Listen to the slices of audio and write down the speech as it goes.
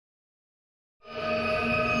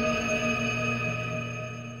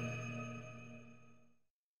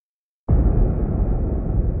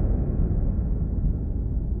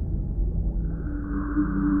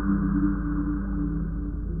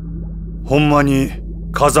ほんまに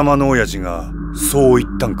風間の親父がそう言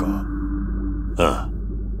ったんか？ああ。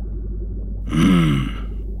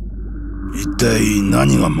一体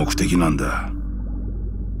何が目的なんだ？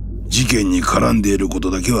事件に絡んでいること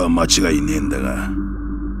だけは間違いねえんだが。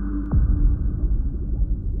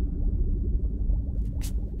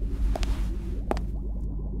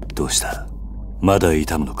どうした？まだ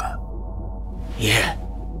痛むのか？いえ。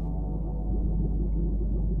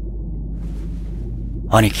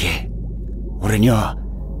兄貴、俺には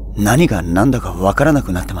何が何だかわからな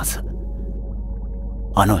くなってます。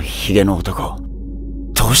あのヒゲの男、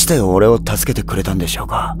どうして俺を助けてくれたんでしょう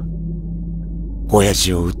か？親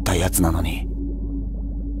父を撃ったやつなのに、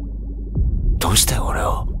どうして俺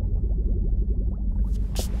を。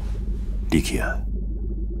力也、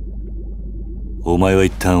お前は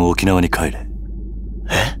一旦沖縄に帰れ。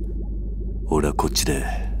え？俺はこっちで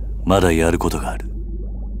まだやることがある。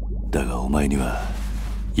だがお前には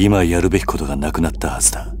今やるべきことがなくなったは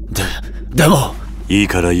ずだ。でも。いい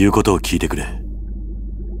から言うことを聞いてくれ。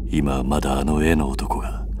今はまだあの絵の男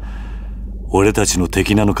が俺たちの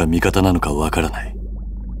敵なのか味方なのかわからない。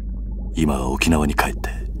今は沖縄に帰って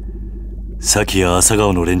崎や朝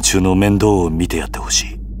顔の連中の面倒を見てやってほ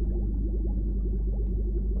しい。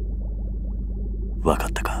わか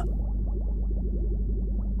ったか？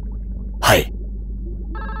はい。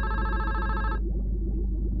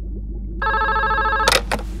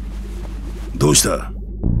どうした？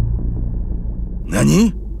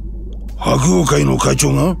何？白鵬会の会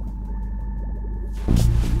長が？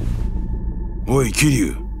おい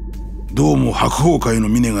桐生、どうも白鵬会の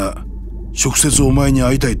峰が直接お前に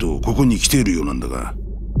会いたいとここに来ているようなんだが。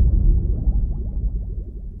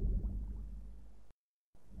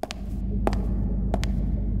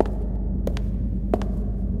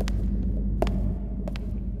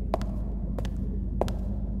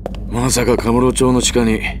まさかカムロ町の地下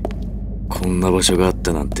にこんな場所があっ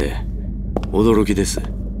たなんて驚きです。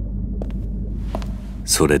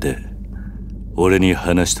それで俺に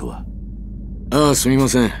話とは？ああ、すみま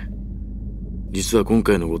せん。実は今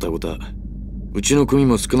回のゴタゴタ、うちの組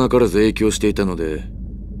も少なからず影響していたので、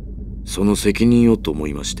その責任をと思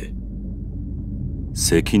いまして。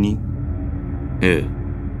責任？ええ。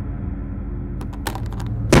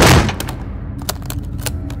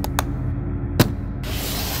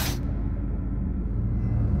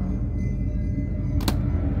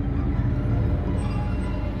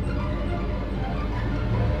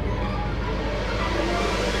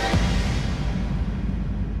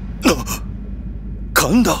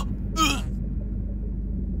噛んだ。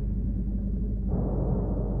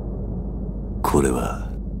これは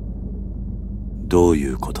どうい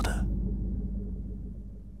うことだ？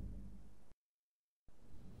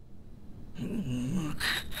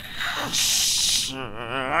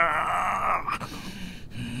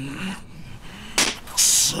く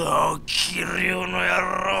そ、桐生の野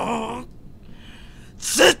郎、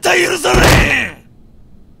絶対許されへん。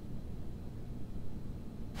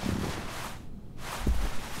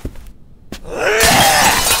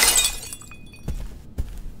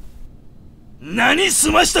何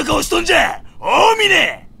済ました顔しとんじゃ、大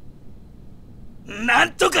峰。な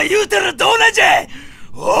んとか言うたらどうなんじゃ、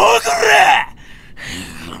大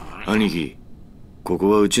倉。兄貴、ここ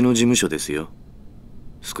はうちの事務所ですよ。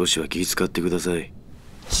少しは気遣ってください。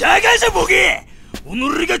しゃがじゃボケ。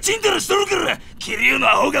己がチンタラしとるから桐生の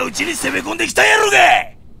アホがうちに攻め込んできたんやろが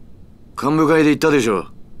い。幹部会で言ったでしょ。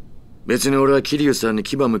別に俺は桐生さんに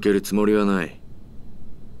牙向けるつもりはない。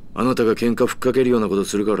あなたが喧嘩ふっかけるようなこと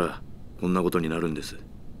するからこんなことになるんです。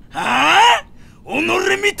はあ？己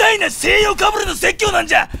みたいな西洋かぶれの説教なん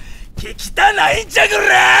じゃ聞きたないんじゃく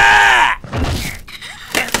ら。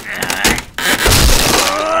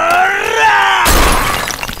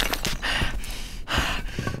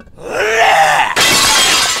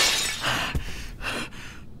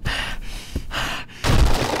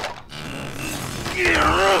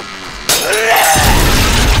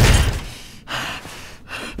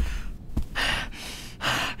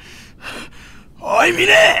おい峰、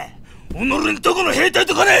己んとこの兵隊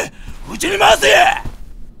と金うちに回せや。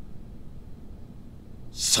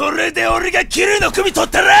それで俺が桐生の首取っ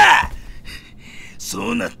たら、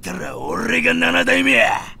そうなったら俺が7代目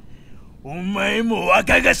や。お前も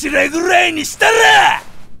若頭ぐらいにしたら。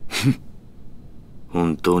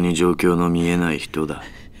本当に状況の見えない人だ。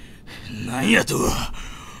なんやと、も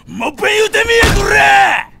っぺん言うてみやこ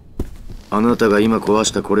ら。あなたが今壊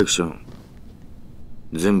したコレクション、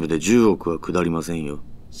全部で10億は下りませんよ。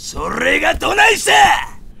それがどないした。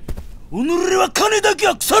己は金だけ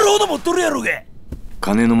は腐るほど持っとるやろが。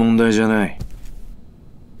金の問題じゃない。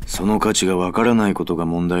その価値がわからないことが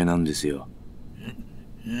問題なんですよ。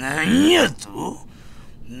なんやと？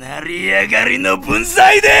成り上がりの分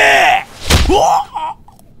際で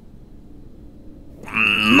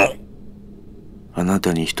あな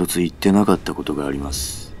たに一つ言ってなかったことがありま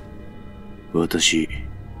す。私、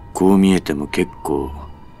こう見えても結構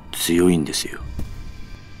強いんですよ。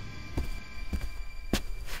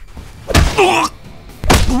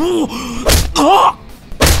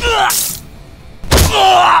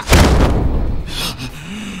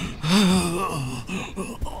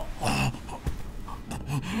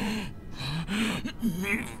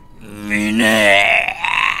みね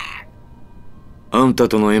え。あんた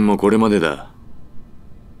との縁もこれまでだ。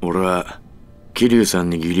俺は桐生さん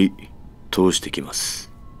に義理通してきま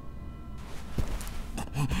す。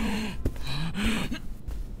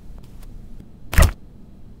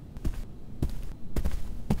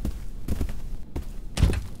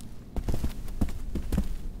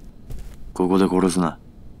ここで殺すな。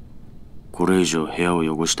これ以上部屋を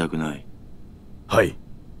汚したくない。はい。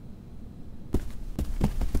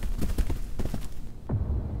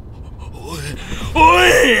おい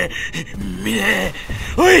みねえ、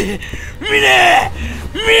おいみねえ、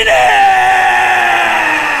みね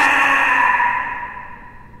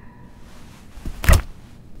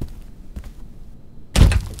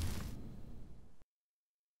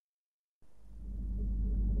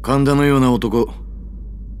神田のような男、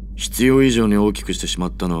必要以上に大きくしてしま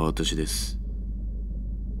ったのは私です。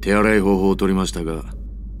手洗い方法を取りましたが、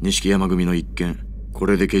錦山組の一件、こ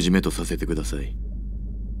れでけじめとさせてください。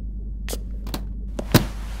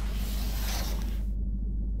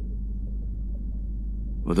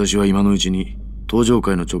私は今のうちに登場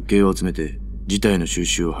会の直系を集めて事態の収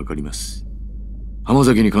拾を図ります。浜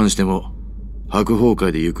崎に関しても白鵬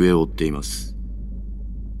会で行方を追っています。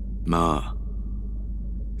まあ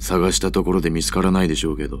探したところで見つからないでし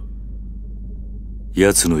ょうけど。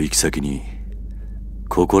奴の行き先に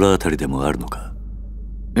心当たりでもあるのか？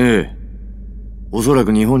ええ、おそら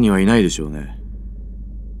く日本にはいないでしょうね。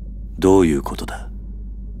どういうことだ？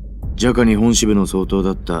ジャカ日本支部の総統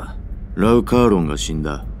だったラウ・カーロンが死ん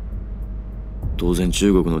だ。当然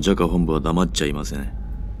中国のジャカ本部は黙っちゃいません。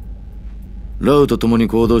ラウと共に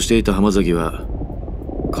行動していた浜崎は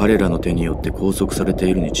彼らの手によって拘束されて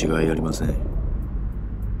いるに違いありません。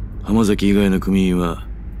浜崎以外の組員は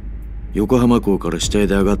横浜港から死体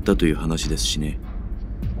で上がったという話ですしね。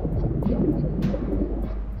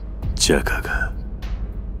ジャカが。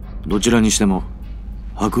どちらにしても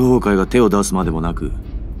白鵬会が手を出すまでもなく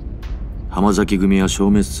浜崎組は消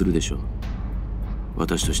滅するでしょう。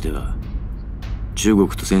私としては中国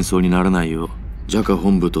と戦争にならないようジャカ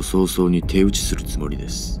本部と早々に手打ちするつもりで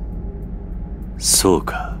す。そう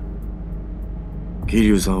か。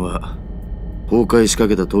桐生さんは崩壊しか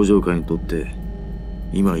けた登場会にとって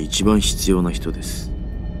今一番必要な人です。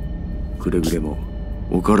くれぐれも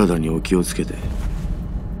お体にお気をつけて。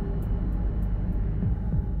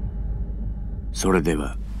それで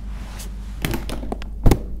は。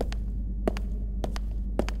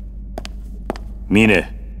ミ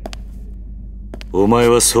ネ、お前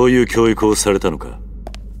はそういう教育をされたのか？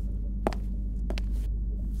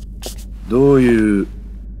どういう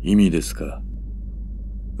意味ですか？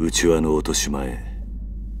内輪の落とし前、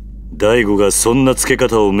大悟がそんな付け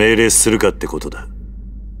方を命令するかってことだ。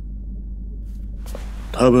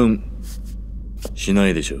多分しな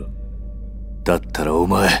いでしょう。だったらお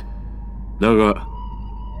前。だが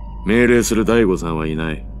命令する大悟さんはい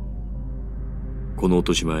ない。この落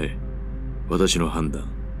とし前、私の判断、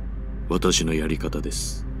私のやり方で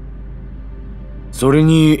す。それ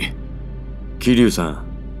に桐生さん、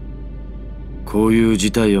こういう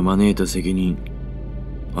事態を招いた責任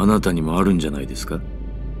あなたにもあるんじゃないですか？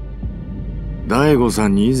大悟さ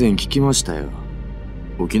んに以前聞きましたよ。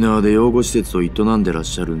沖縄で養護施設を営んでらっ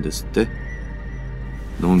しゃるんですって。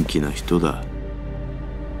のんきな人だ。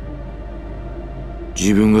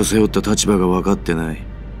自分が背負った立場が分かってない。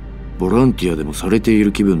ボランティアでもされてい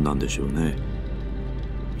る気分なんでしょうね。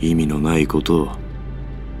意味のないことを。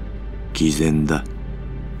偽善だ。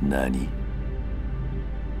何？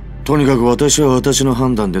とにかく私は私の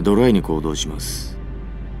判断でドライに行動します。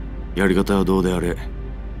やり方はどうであれ、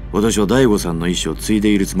私は大悟さんの意思を継いで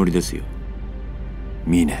いるつもりですよ。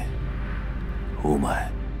ミネ、お前。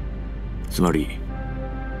つまり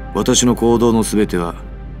私の行動の全ては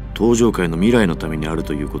登場界の未来のためにある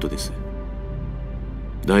ということです。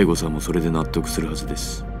大悟さんもそれで納得するはずで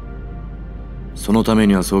す。そのため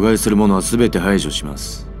には阻害するものは全て排除しま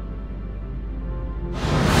す。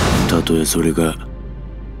たとえそれが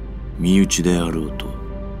身内であろうと。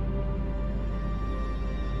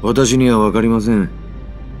私には分かりません。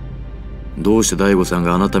どうして大悟さん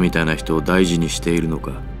があなたみたいな人を大事にしているの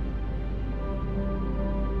か。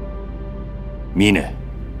ミネ、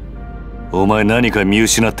お前何か見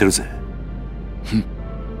失ってるぜ。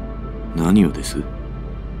何をです？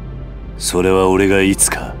それは俺がいつ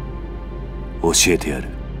か教えてやる。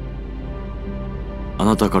あ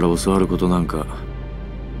なたから教わることなんか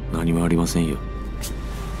何もありませんよ。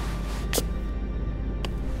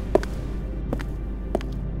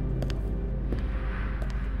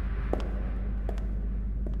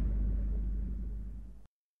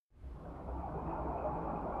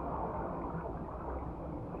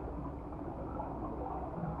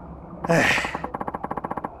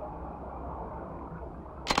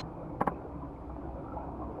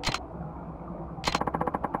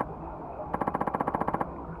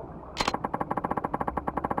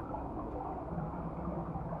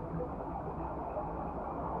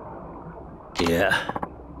いや、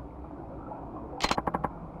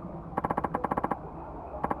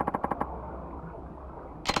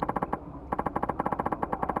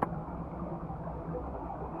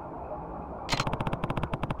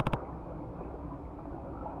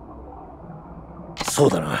そう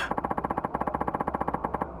だな。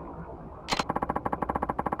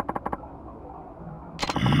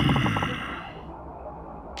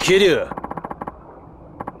桐生、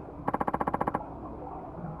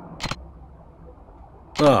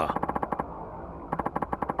ああ。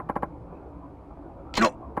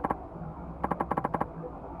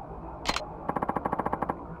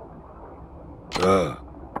ああ。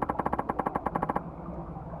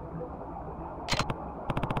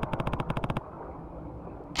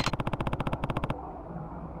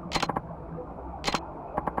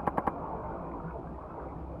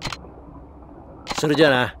それじゃ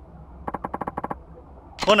あな。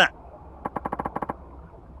ほな。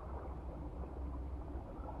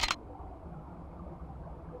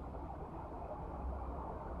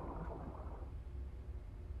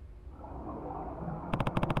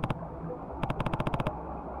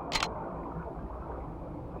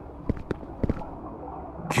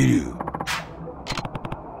桐生、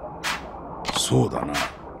そうだな。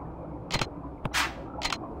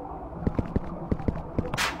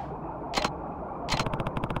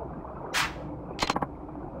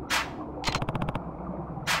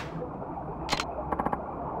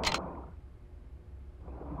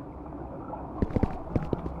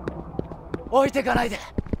置いてかないで。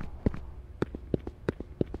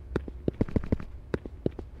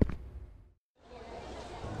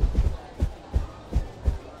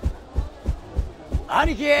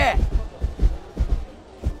兄貴、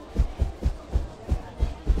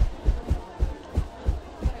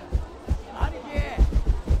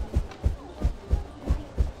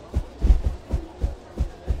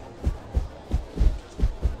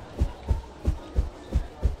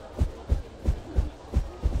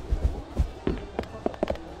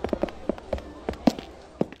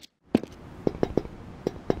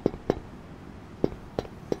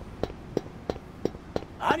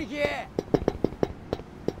兄貴、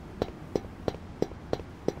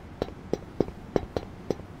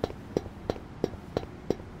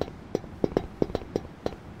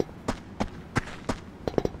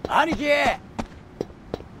兄貴、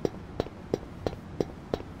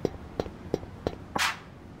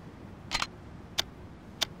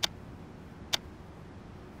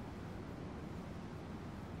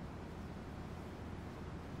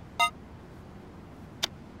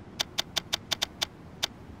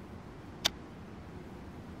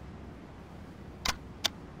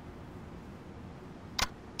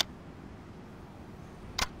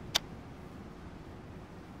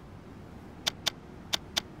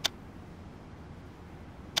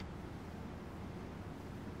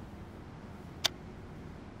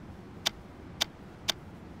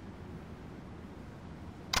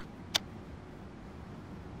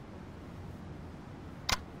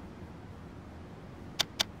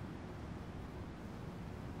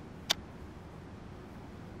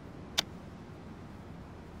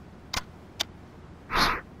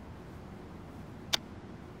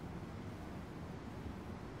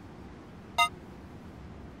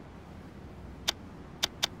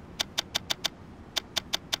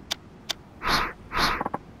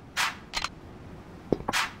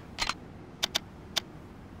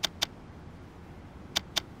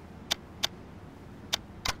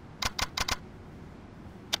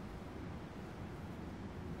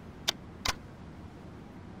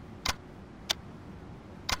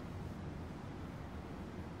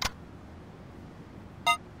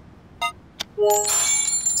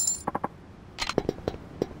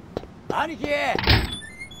兄貴、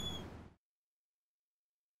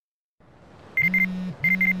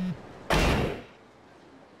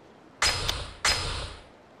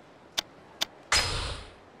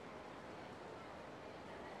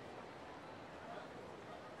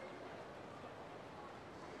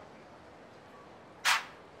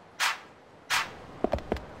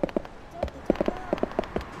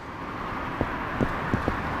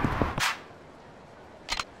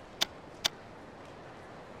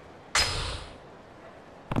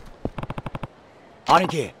兄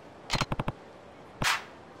貴。え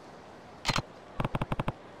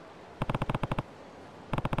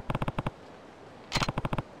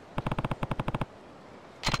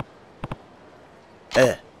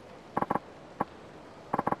え。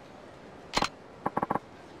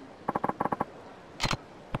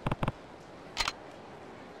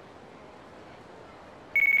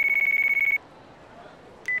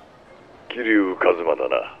桐生一馬だ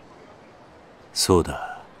な。そう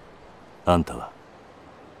だ。あんたは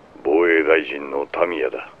防衛大臣のタミヤ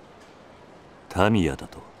だ。タミヤだ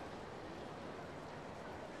と？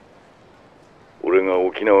俺が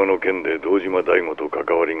沖縄の件で堂島大吾と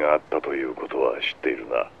関わりがあったということは知っている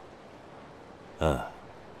な。ああ。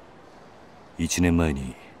1年前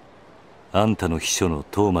にあんたの秘書の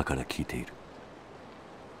東馬から聞いている。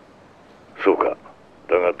そうか。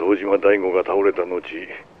だが堂島大吾が倒れた後、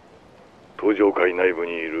東上会内部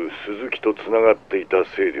にいる鈴木とつながっていた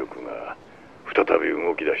勢力が再び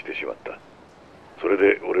動き出してしまった。それ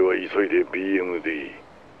で俺は急いで BMD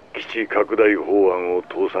基地拡大法案を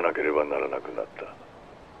通さなければならなくなった。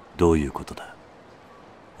どういうことだ？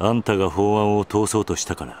あんたが法案を通そうとし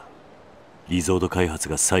たからリゾート開発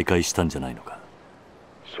が再開したんじゃないのか？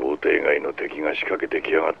想定外の敵が仕掛けて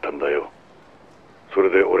きやがったんだよ。それ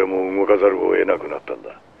で俺も動かざるを得なくなったん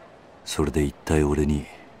だ。それで一体俺に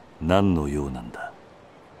何の用なんだ？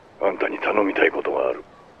あんたに頼みたいことがある。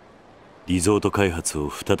リゾート開発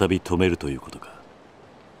を再び止めるということか？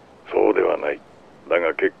そうではない。だ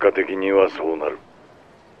が結果的にはそうなる。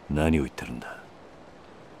何を言ってるんだ？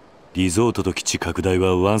リゾートと基地拡大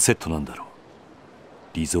はワンセットなんだろう。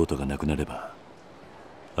リゾートがなくなれば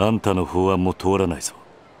あんたの法案も通らないぞ。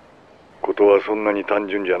ことはそんなに単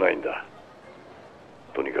純じゃないんだ。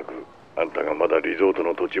とにかくあんたがまだリゾート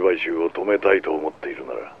の土地買収を止めたいと思っている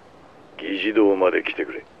なら議事堂まで来て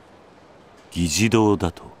くれ。議事堂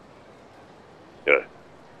だと？いや、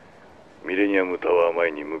ミレニアムタワー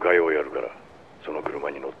前に迎えをやるから、その車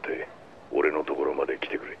に乗って俺のところまで来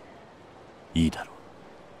てくれ。いいだろ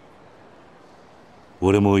う。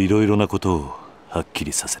俺もいろいろなことをはっき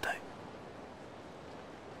りさせたい。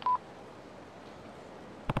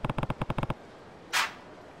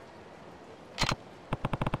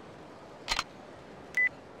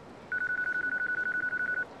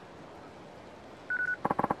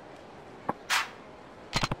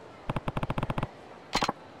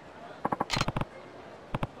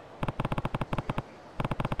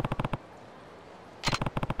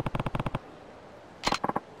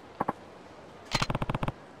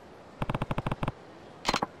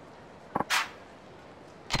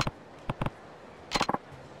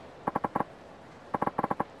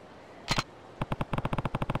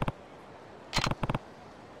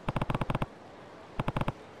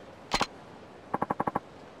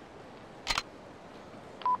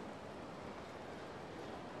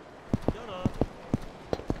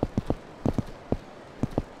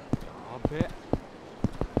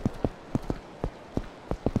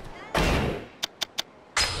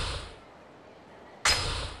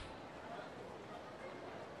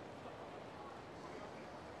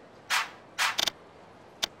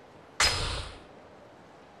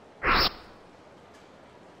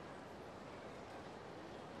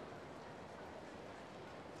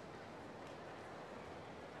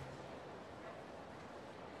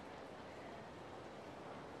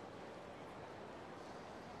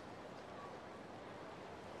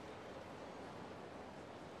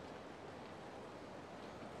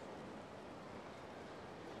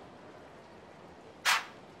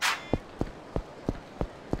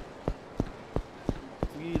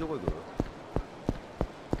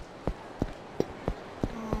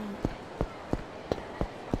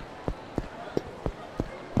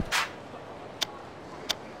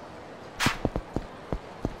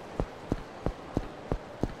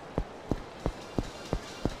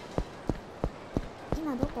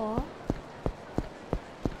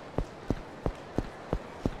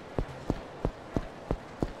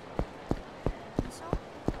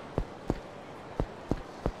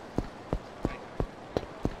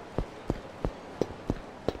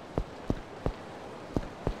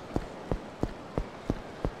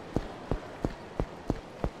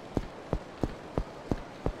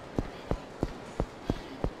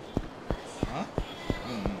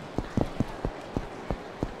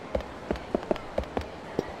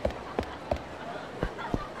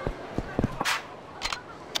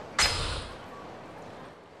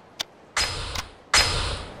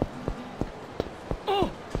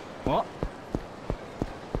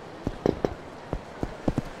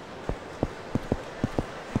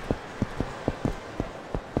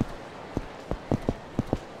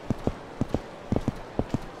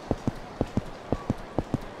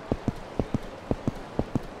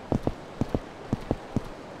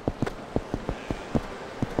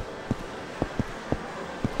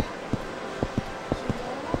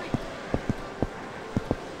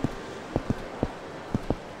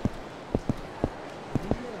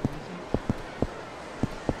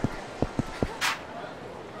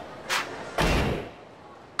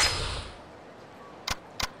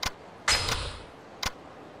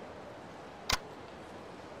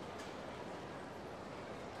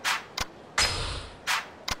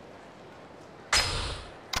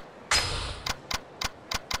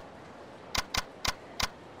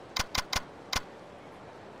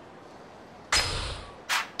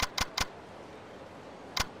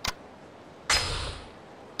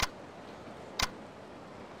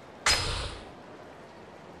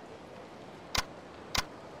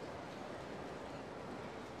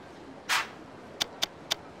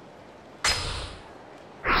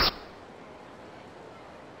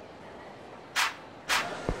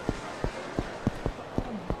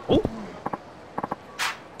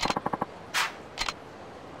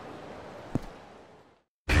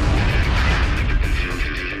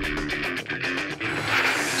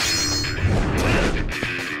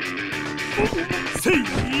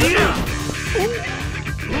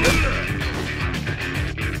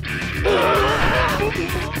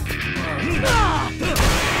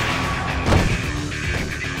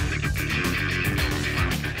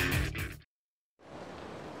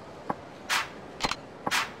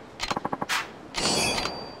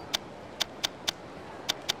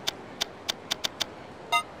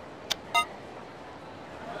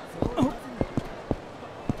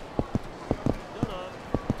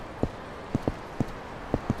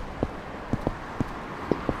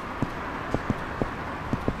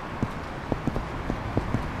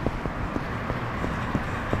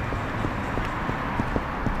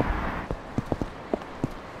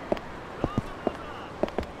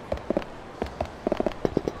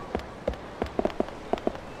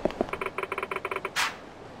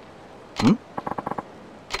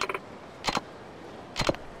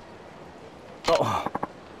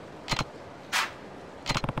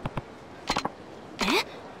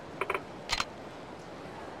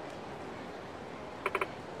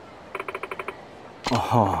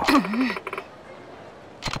はあ。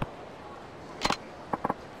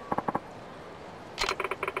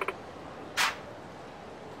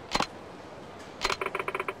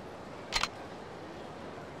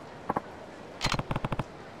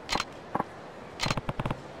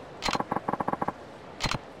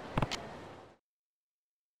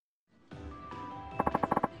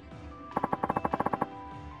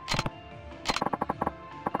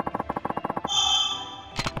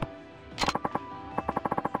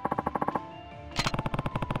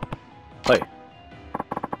はい。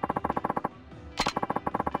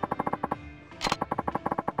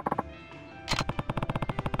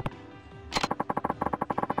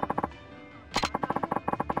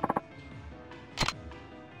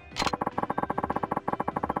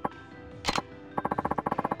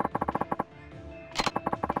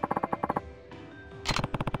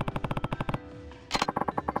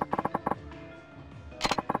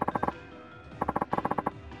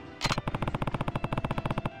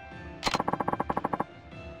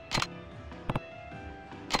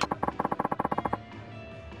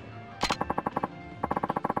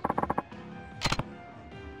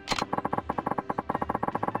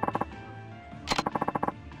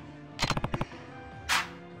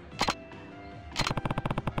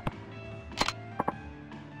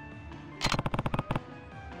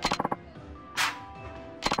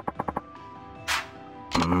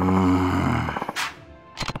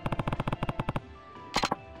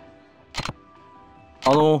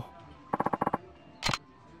あの、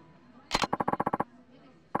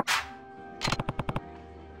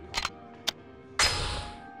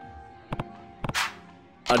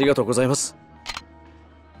ありがとうございます。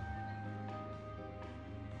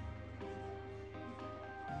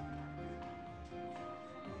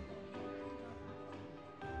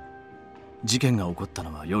事件が起こった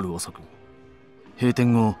のは夜遅く、閉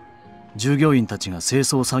店後従業員たちが清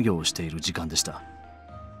掃作業をしている時間でした。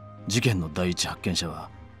事件の第一発見者は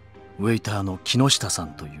ウェイターの木下さ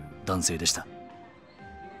んという男性でした。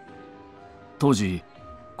当時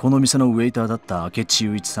この店のウェイターだった明智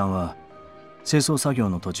雄一さんは清掃作業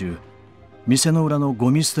の途中、店の裏の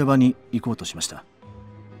ゴミ捨て場に行こうとしました。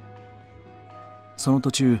その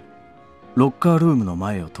途中ロッカールームの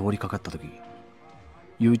前を通りかかった時、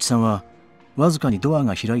雄一さんはわずかにドア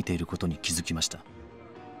が開いていることに気づきました。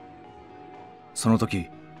その時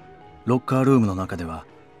ロッカールームの中では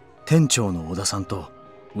店長の小田さんと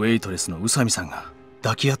ウェイトレスの宇佐美さんが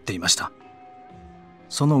抱き合っていました。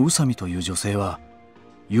その宇佐美という女性は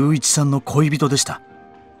雄一さんの恋人でした。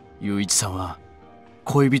雄一さんは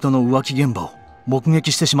恋人の浮気現場を目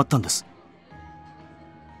撃してしまったんです。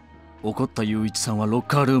怒った雄一さんはロッ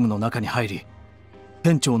カールームの中に入り、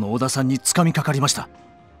店長の小田さんに掴みかかりました。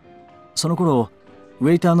その頃ウ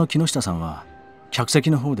ェイターの木下さんは客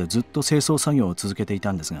席の方でずっと清掃作業を続けてい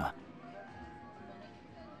たんですが、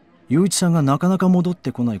雄一さんがなかなか戻っ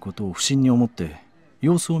てこないことを不審に思って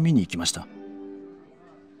様子を見に行きました。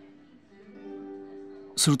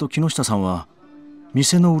すると木下さんは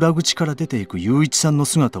店の裏口から出ていく雄一さんの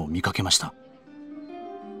姿を見かけました。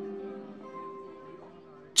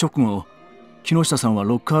直後木下さんは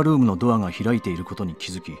ロッカールームのドアが開いていることに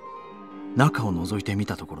気づき、中を覗いてみ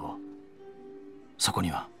たところ、そこ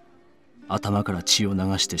には頭から血を流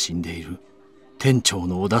して死んでいる店長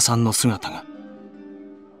の小田さんの姿が。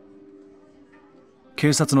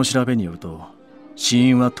警察の調べによると、死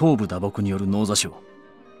因は頭部打撲による脳挫傷。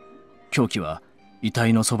凶器は遺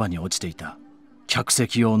体のそばに落ちていた客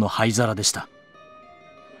席用の灰皿でした。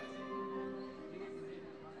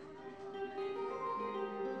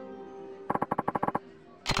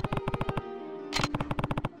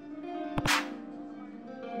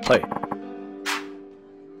はい。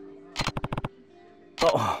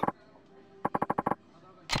あ。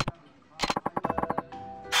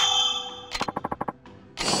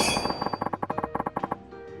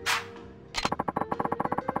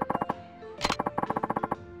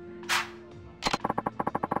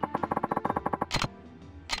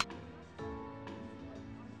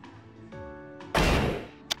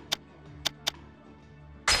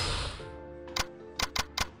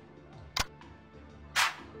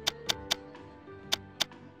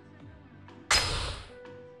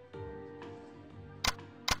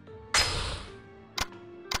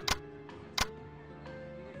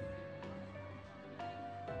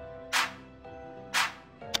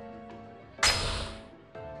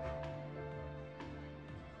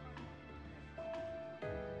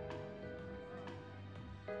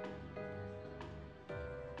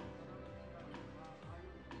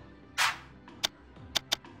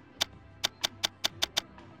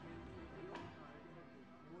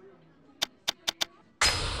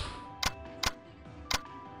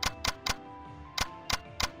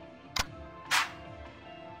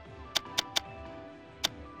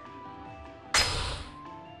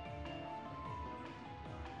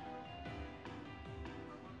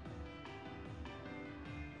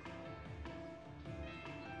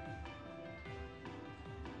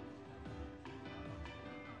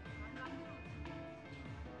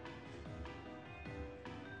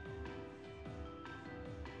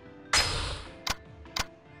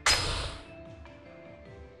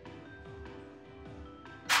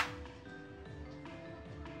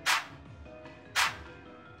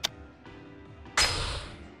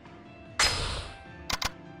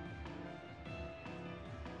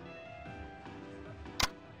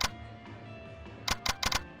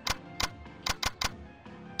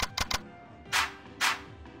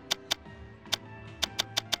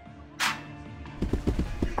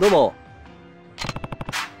どうも。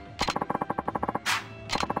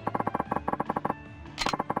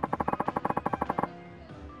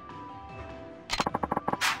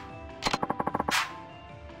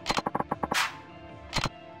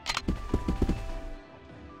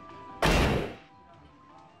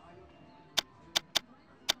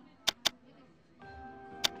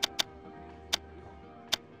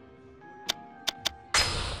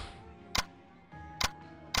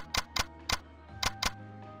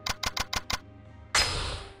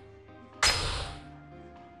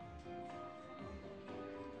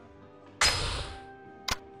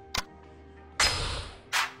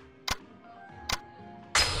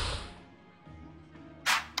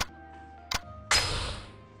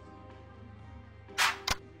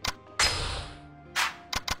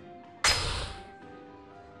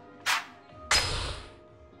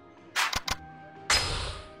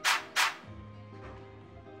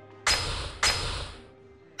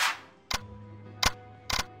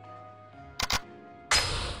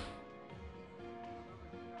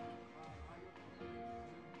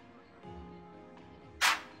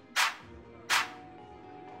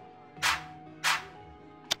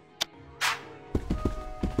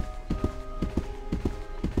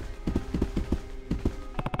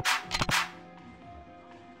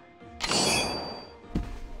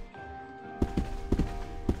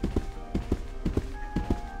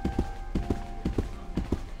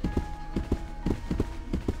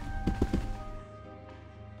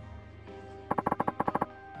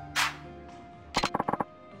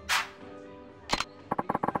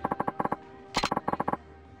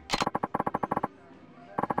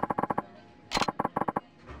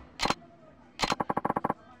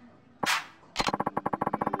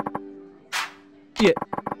いえ。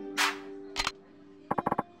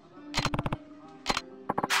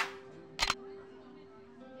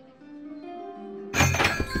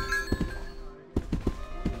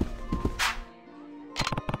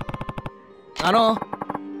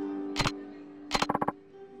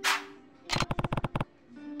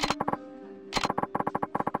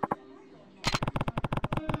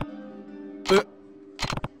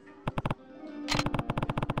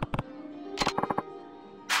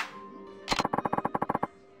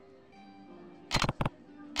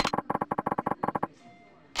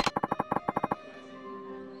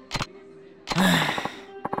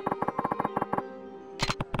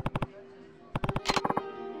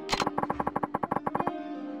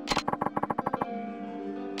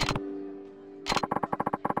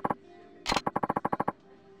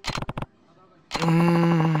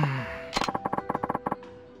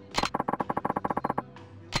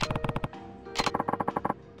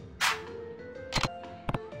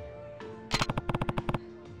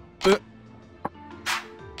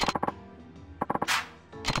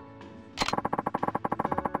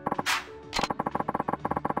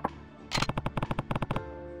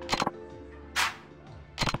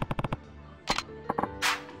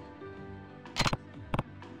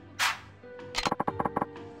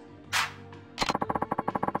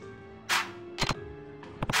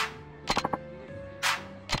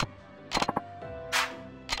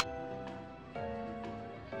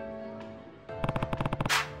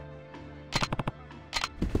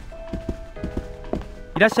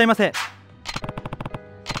いらっしゃいませ。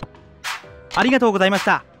ありがとうございまし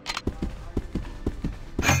た。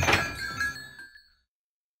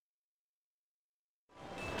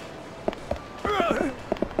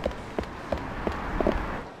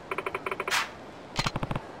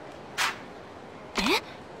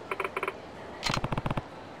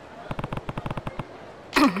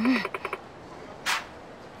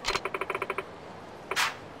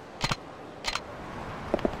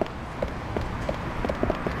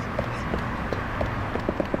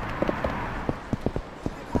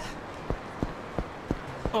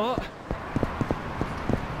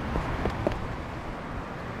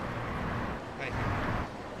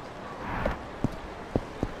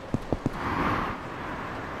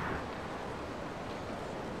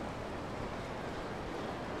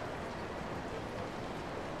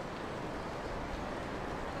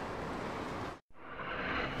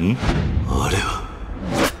あれは。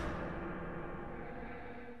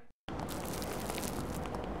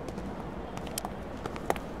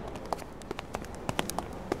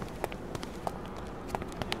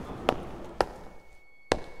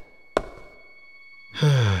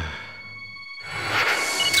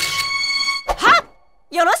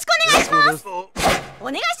よろしくお願いします。お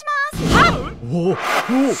願いします。はっ。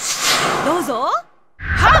どうぞ。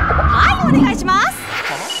はい、お願いします。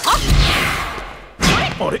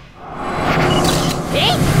あれ。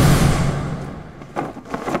え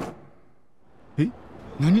い。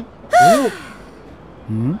何？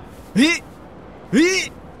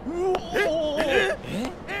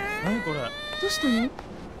したの？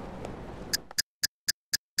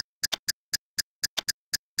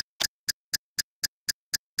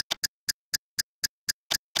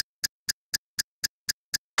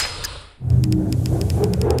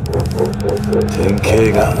典型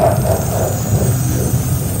が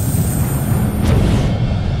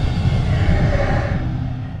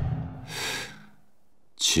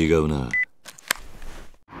違うな。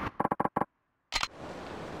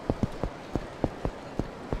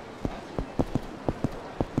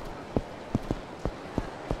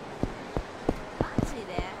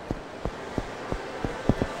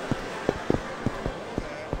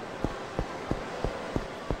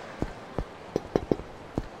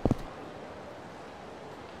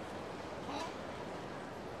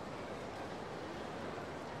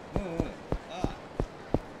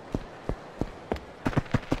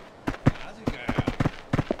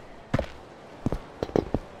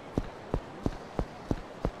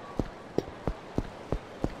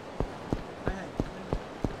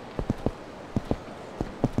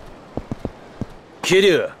桐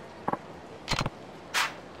生。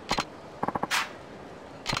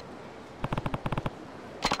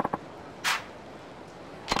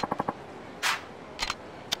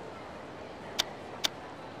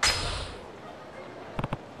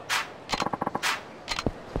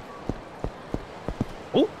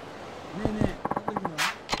お？ねえねえ、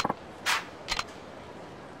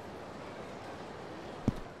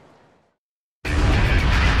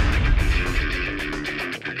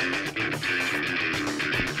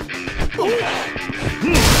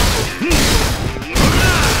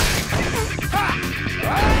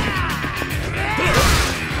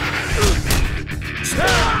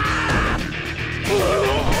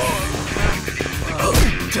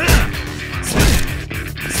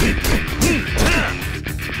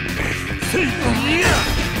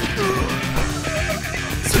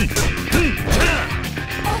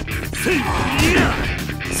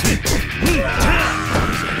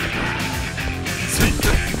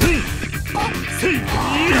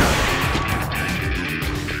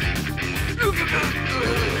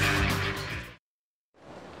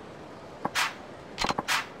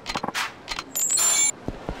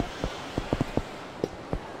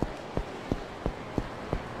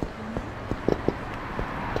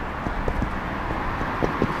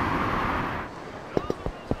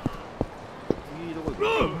どこ行く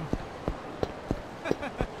の？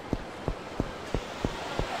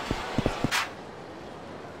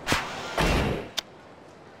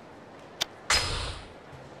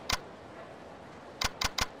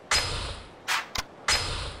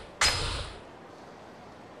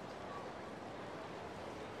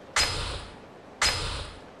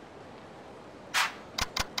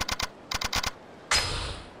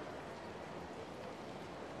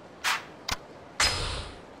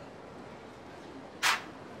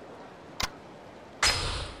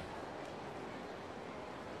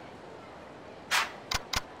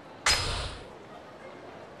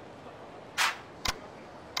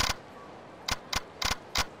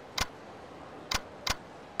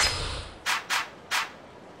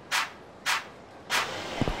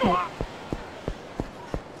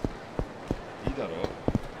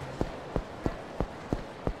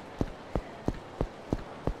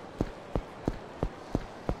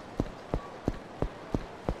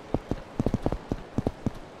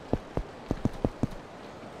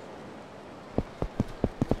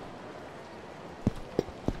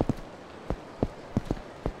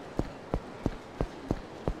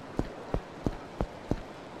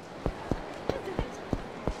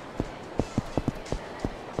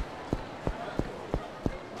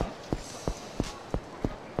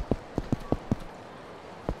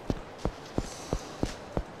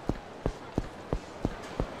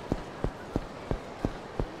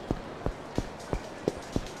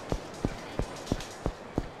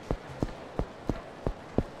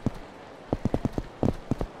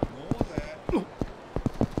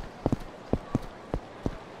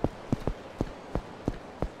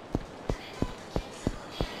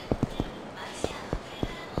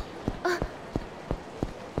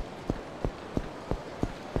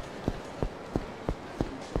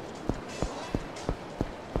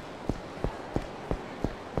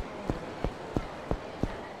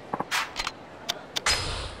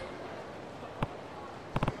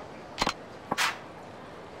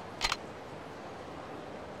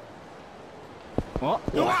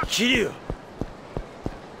あ、桐生。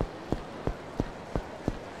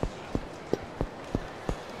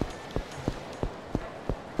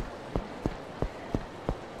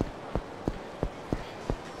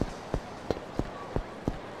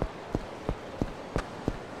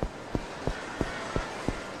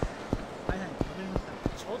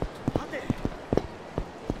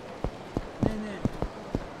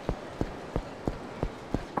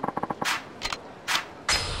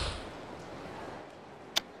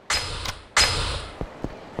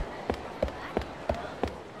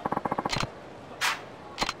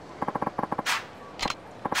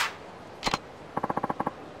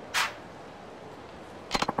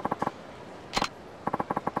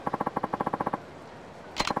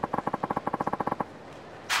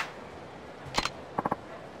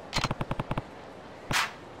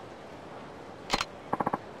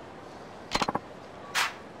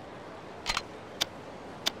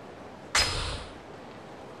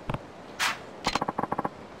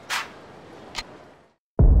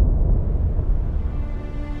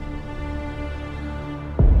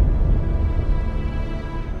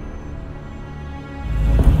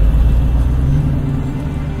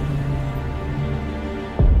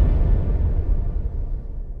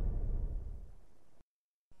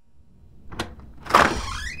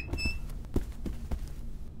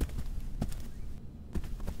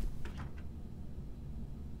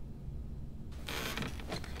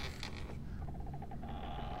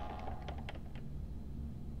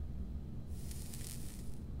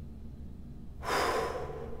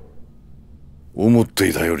思って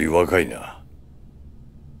いたより若いな。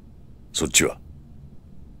そっちは？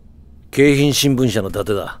京浜新聞社の伊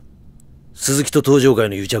達だ。鈴木と東上会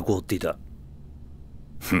の癒着を追っていた。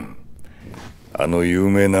あの有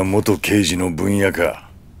名な元刑事の分野か。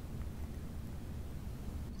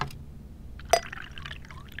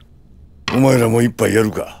お前らも一杯やる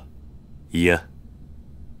か？いや。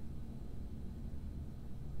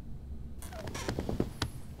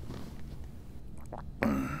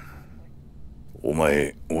お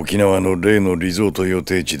前、沖縄の例のリゾート予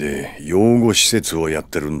定地で養護施設をやっ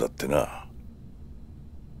てるんだってな。あ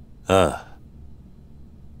あ。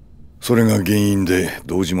それが原因で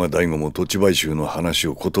堂島大吾も土地買収の話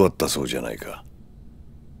を断ったそうじゃないか。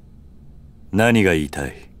何が言いた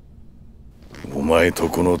い？お前と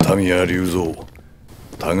この民谷隆三、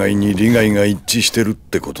互いに利害が一致してるっ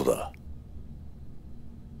てことだ。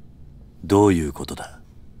どういうことだ？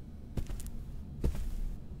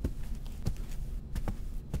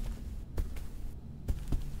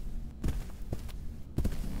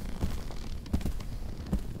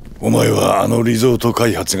お前はあのリゾート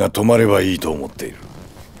開発が止まればいいと思っている。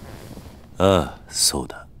ああ、そう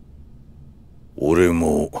だ。俺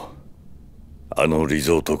もあのリ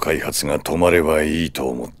ゾート開発が止まればいいと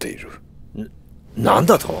思っている。なん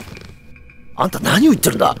だと？あんた何を言っ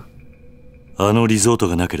てるんだ？あのリゾート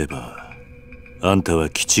がなければあんた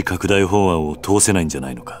は基地拡大法案を通せないんじゃ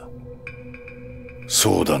ないのか？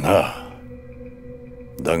そうだな。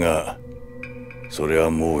だがそれ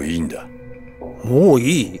はもういいんだ。もう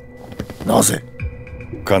いい？なぜ？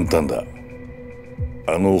簡単だ。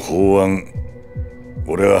あの法案、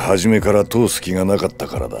俺は初めから通す気がなかった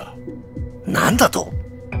からだ。なんだと？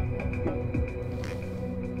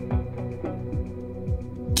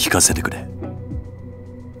聞かせてくれ。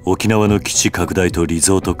沖縄の基地拡大とリ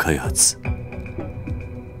ゾート開発、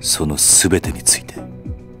その全てについて。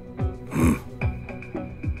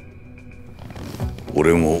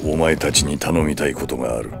俺もお前たちに頼みたいこと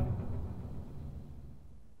がある。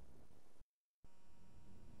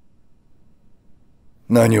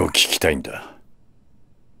何を聞きたいんだ？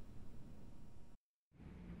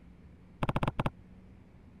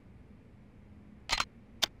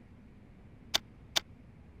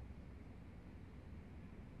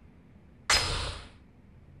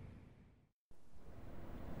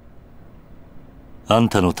あん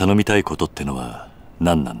たの頼みたいことってのは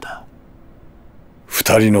何なんだ？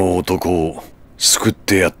二人の男を救っ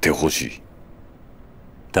てやってほしい。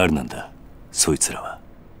誰なんだそいつらは？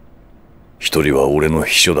一人は俺の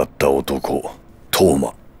秘書だった男、トー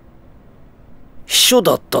マ。秘書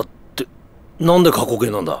だったってなんで過去形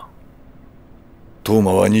なんだ？トー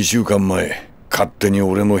マは2週間前勝手に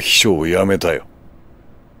俺の秘書を辞めたよ。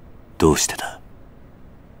どうしてだ？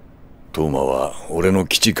トーマは俺の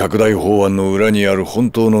基地拡大法案の裏にある本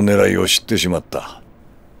当の狙いを知ってしまった。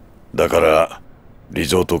だからリ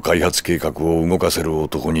ゾート開発計画を動かせる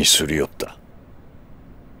男にすり寄った。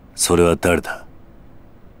それは誰だ？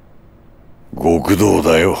極道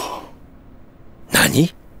だよ。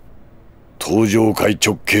何？東上会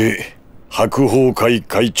直系白鵬会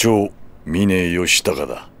会長峰義孝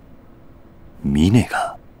だ。峰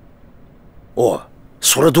が？おい、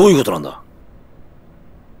それはどういうことなんだ？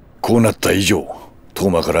こうなった以上、トー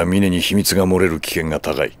マから峰に秘密が漏れる危険が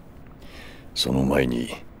高い。その前に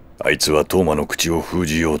あいつはトーマの口を封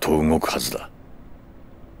じようと動くはずだ。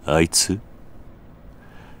あいつ？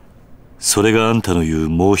それがあんたの言う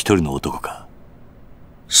もう一人の男か？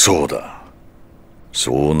そうだ。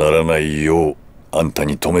そうならないようあんた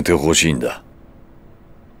に止めてほしいんだ。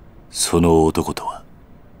その男とは？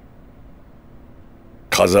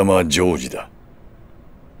風間ジョージだ。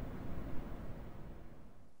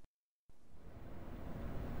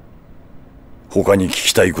他に聞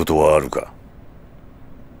きたいことはあるか？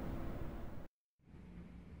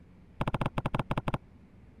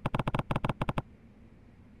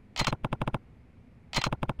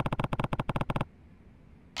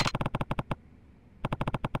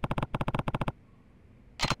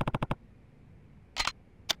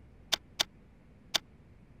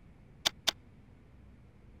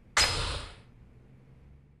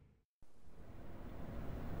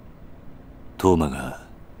トーマが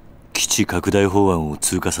基地拡大法案を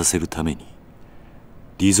通過させるために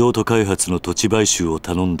リゾート開発の土地買収を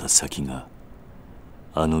頼んだ先が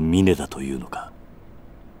あの峰だというのか？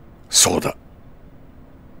そうだ。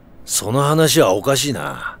その話はおかしい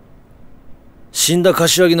な。死んだ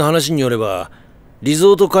柏木の話によればリ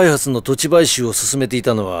ゾート開発の土地買収を進めてい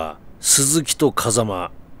たのは鈴木と風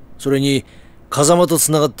間、それに風間と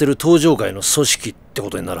つながってる東上会の組織って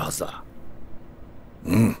ことになるはずだ。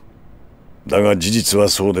だが事実は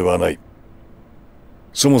そうではない。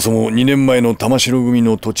そもそも2年前の玉城組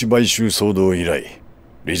の土地買収騒動以来、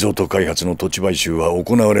リゾート開発の土地買収は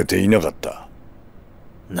行われていなかった。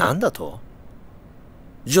なんだと？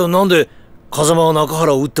じゃあなんで風間は中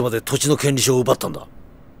原を撃ってまで土地の権利書を奪ったんだ？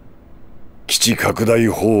基地拡大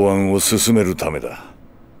法案を進めるためだ。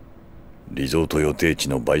リゾート予定地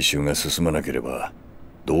の買収が進まなければ、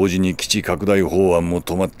同時に基地拡大法案も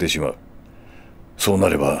止まってしまう。そうな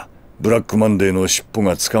ればブラックマンデーの尻尾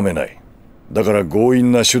がつかめない。だから強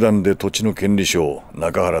引な手段で土地の権利書を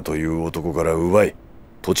中原という男から奪い、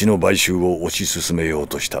土地の買収を推し進めよう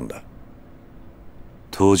としたんだ。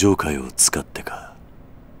登場会を使ってか。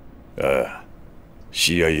ああ、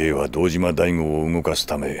CIA は堂島大吾を動かす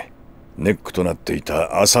ためネックとなってい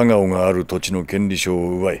た朝顔がある土地の権利書を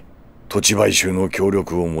奪い、土地買収の協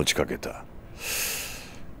力を持ちかけた。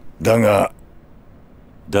だが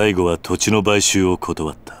大吾は土地の買収を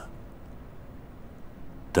断った。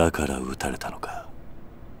だから撃たれたのか。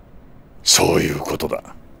そういうことだ。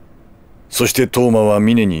そして東馬は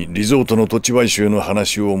峰にリゾートの土地買収の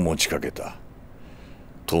話を持ちかけた。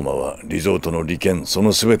東馬はリゾートの利権そ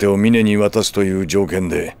の全てを峰に渡すという条件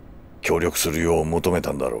で協力するよう求め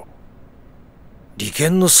たんだろう。利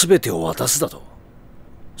権の全てを渡すだと？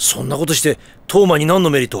そんなことして東馬に何の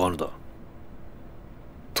メリットがあるんだ？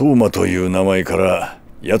東馬という名前から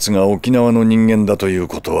奴が沖縄の人間だという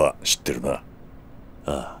ことは知ってるな。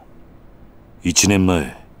ああ、1年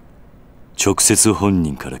前直接本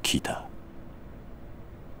人から聞いた。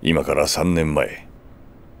今から3年前、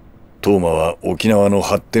東馬は沖縄の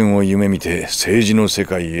発展を夢見て政治の世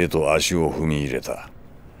界へと足を踏み入れた。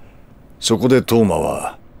そこで東馬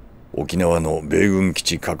は沖縄の米軍基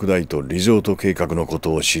地拡大とリゾート計画のこ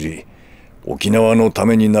とを知り、沖縄のた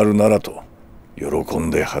めになるならと喜ん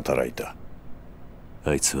で働いた。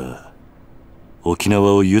あいつは沖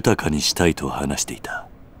縄を豊かにしたいと話していた。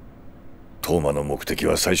東馬の目的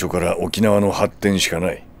は最初から沖縄の発展しか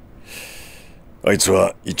ない。あいつ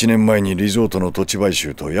は1年前にリゾートの土地買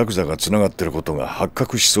収とヤクザがつながってることが発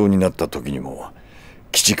覚しそうになった時にも、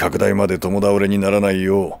基地拡大まで共倒れにならない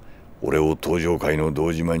よう俺を登場界の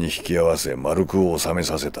堂島に引き合わせ丸く収め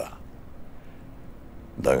させた。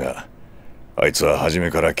だがあいつは初め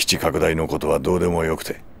から基地拡大のことはどうでもよく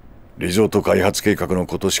て、リゾート開発計画の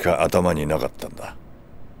ことしか頭になかったんだ。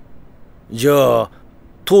じゃあ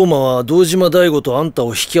東馬は堂島大吾とあんたを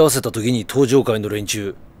引き合わせた時に登場界の連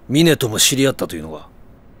中峰とも知り合ったというのか？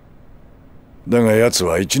だが奴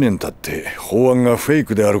は1年経って法案がフェイ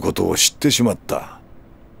クであることを知ってしまった。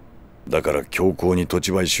だから強硬に土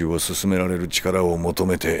地買収を進められる力を求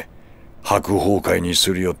めて白鵬会に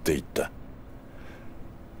すり寄っていった。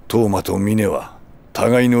東馬と峰は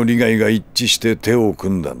互いの利害が一致して手を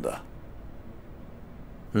組んだんだ。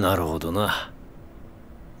なるほどな。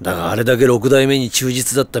だがあれだけ六代目に忠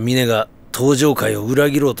実だった峰が登場界を裏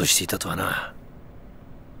切ろうとしていたとはな。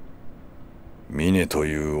峰と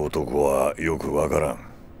いう男はよくわからん。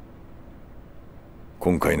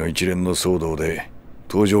今回の一連の騒動で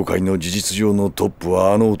登場界の事実上のトップ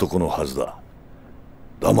はあの男のはずだ。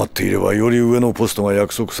黙っていればより上のポストが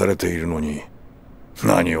約束されているのに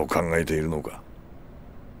何を考えているのか。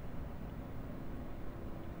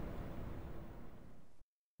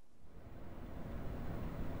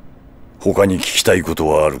他に聞きたいこと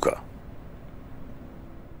はあるか？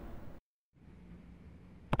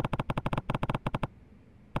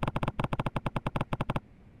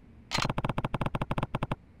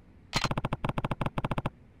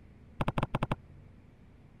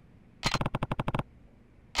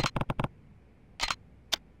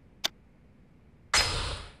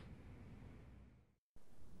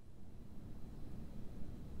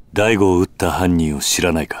大吾を撃った犯人を知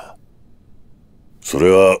らないか？そ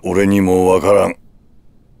れは俺にもわからん。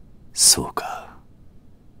そうか。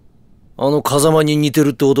あの風間に似て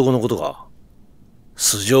るって男のことか。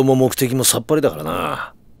素性も目的もさっぱりだからな。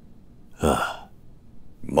ああ。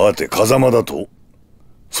待て、風間だと？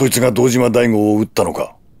そいつが堂島大吾を撃ったの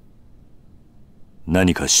か？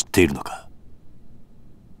何か知っているのか？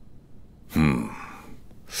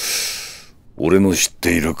俺の知っ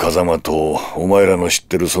ている風間とお前らの知っ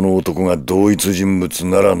てるその男が同一人物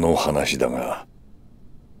ならの話だが。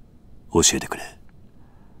教えてくれ。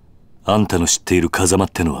あんたの知っている風間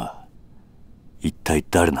ってのは一体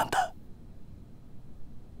誰なんだ？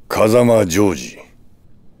風間ジョージ。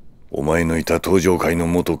お前のいた登場界の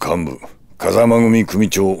元幹部、風間組組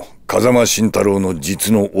長風間慎太郎の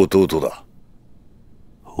実の弟だ。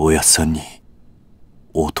おやっさんに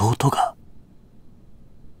弟が？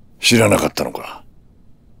知らなかったのか？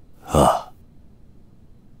ああ。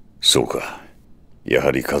そうか。や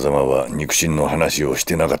はり風間は肉親の話をし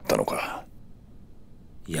てなかったのか。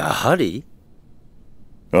やはり？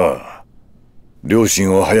ああ。両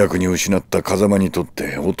親を早くに失った風間にとっ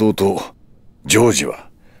て弟、ジョージは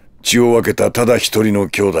血を分けたただ一人の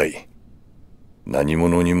兄弟。何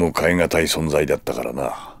者にも代え難い存在だったから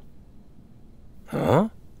な。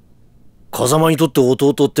風間にとって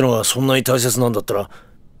弟ってのがそんなに大切なんだったら、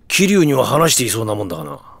桐生には話していそうなもんだが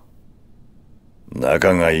な。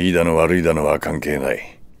仲がいいだの悪いだのは関係な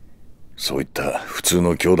い。そういった普通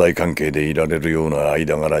の兄弟関係でいられるような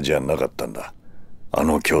間柄じゃなかったんだ。あ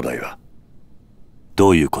の兄弟は。ど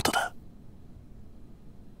ういうことだ？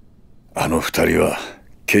あの二人は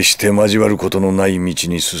決して交わることのない道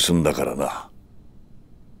に進んだからな。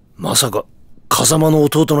まさか風間の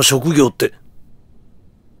弟の職業って？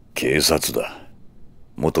警察だ。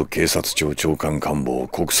元警察庁長官官房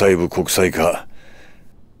国際部国際課、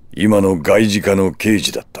今の外事課の刑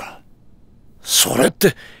事だった。それっ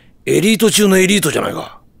てエリート中のエリートじゃない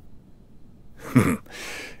か。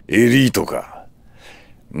エリートか。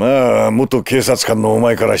まあ元警察官のお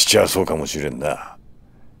前からしちゃそうかもしれんな。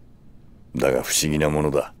だが不思議なも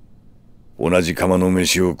のだ。同じ釜の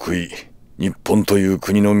飯を食い、日本という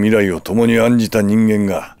国の未来を共に案じた人間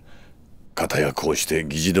が、片やこうして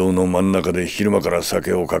議事堂の真ん中で昼間から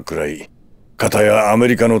酒をかっくらい、片やアメ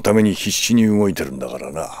リカのために必死に動いてるんだか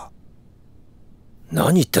らな。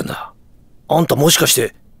何言ってんだ。あんたもしかし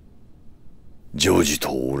て。ジョージ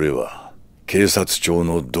と俺は警察庁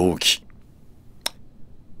の同期。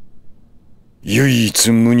唯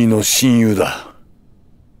一無二の親友だ。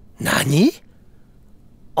何？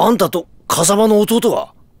あんたと風間の弟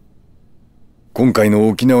が？今回の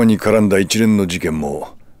沖縄に絡んだ一連の事件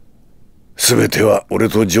も、全ては俺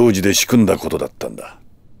とジョージで仕組んだことだったんだ。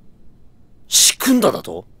仕組んだだ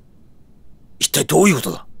と？一体どういうこ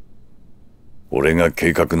とだ？俺が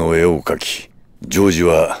計画の絵を描き、ジョージ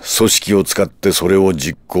は組織を使ってそれを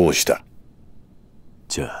実行した。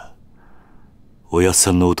じゃあ、おやっ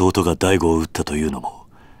さんの弟が大悟を撃ったというのも、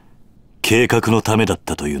計画のためだっ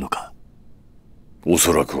たというのか？お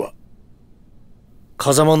そらくは。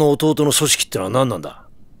風間の弟の組織ってのは何なんだ？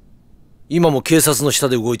今も警察の下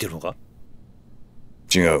で動いてるのか？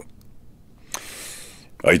違う。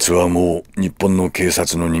あいつはもう日本の警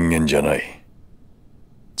察の人間じゃない。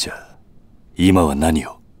じゃあ、今は何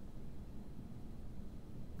を？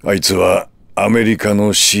あいつはアメリカ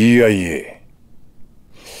の CIA。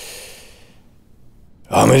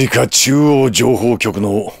アメリカ中央情報局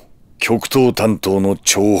の極東担当の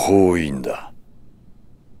諜報員だ。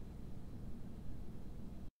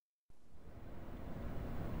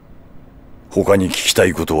他に聞きた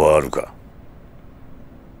いことはあるか？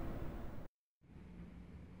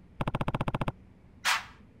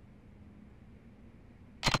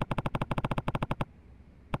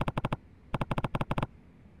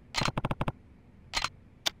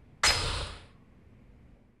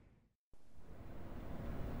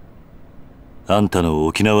あんたの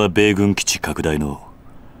沖縄米軍基地拡大の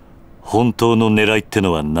本当の狙いって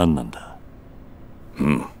のは何なんだ？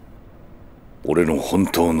俺の本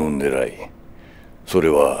当の狙い。それ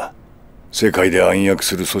は世界で暗躍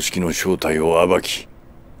する組織の正体を暴き、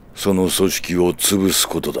その組織を潰す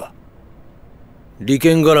ことだ。利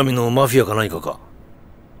権絡みのマフィアか何かか？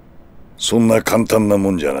そんな簡単な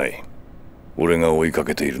もんじゃない。俺が追いか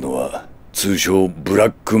けているのは通称ブラ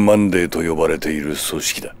ックマンデーと呼ばれている組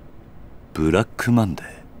織だ。ブラックマンデー？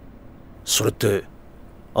それって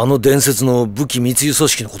あの伝説の武器密輸組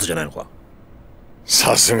織のことじゃないのか？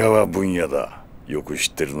さすがは分野だ。よく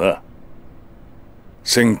知ってるな。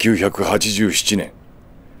1987年、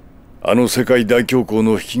あの世界大恐慌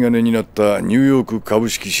の引き金になったニューヨーク株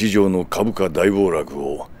式市場の株価大暴落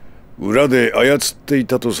を裏で操ってい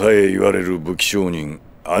たとさえ言われる武器商人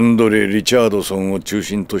アンドレ・リチャードソンを中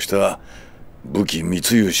心とした武器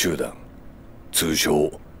密輸集団、通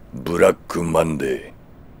称ブラックマンデー。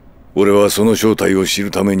俺はその正体を知る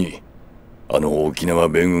ためにあの沖縄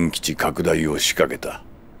米軍基地拡大を仕掛けた。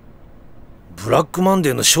ブラックマン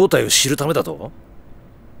デーの正体を知るためだと？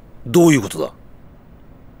どういうことだ？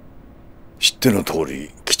知っての通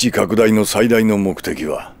り、基地拡大の最大の目的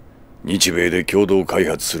は日米で共同開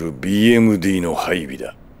発する BMD の配備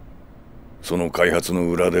だ。その開発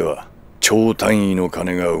の裏では超単位の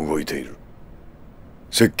金が動いている。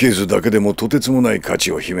設計図だけでもとてつもない価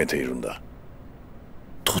値を秘めているんだ。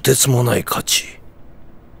とてつもない価値？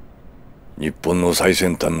日本の最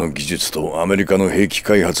先端の技術とアメリカの兵器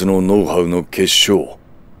開発のノウハウの結晶。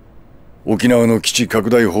沖縄の基地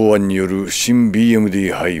拡大法案による新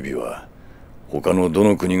BMD 配備は他のど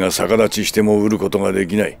の国が逆立ちしても売ることがで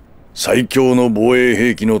きない最強の防衛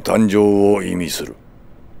兵器の誕生を意味する。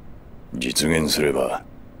実現すれば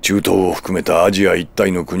中東を含めたアジア一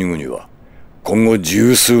帯の国々は今後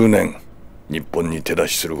十数年日本に手出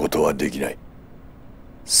しすることはできない。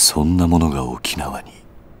そんなものが沖縄に。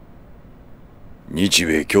日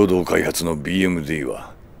米共同開発の BMD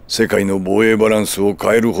は世界の防衛バランスを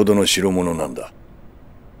変えるほどの代物なんだ。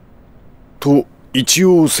と一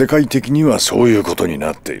応世界的にはそういうことに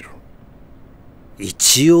なっている。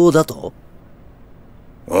一応だと？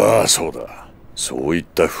ああ、そうだ。そういっ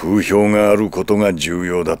た風評があることが重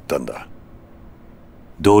要だったんだ。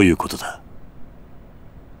どういうことだ？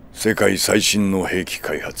世界最新の兵器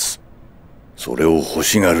開発。それを欲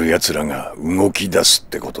しがる奴らが動き出すっ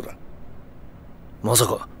てことだ。まさ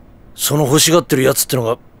かその欲しがってる奴っての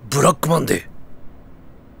がブラックマンデー？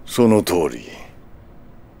その通り。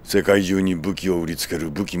世界中に武器を売りつけ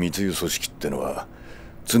る武器密輸組織ってのは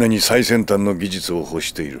常に最先端の技術を欲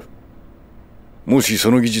している。もし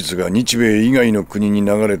その技術が日米以外の国に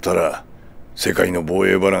流れたら世界の防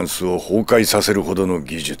衛バランスを崩壊させるほどの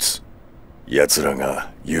技術。奴ら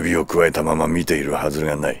が指を加えたまま見ているはず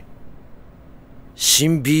がない。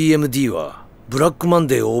新 BMD はブラックマン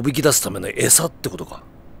デーをおびき出すための餌ってことか？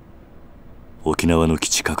沖縄の基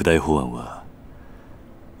地拡大法案は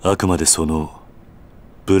あくまでその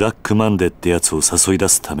ブラックマンデーってやつを誘い出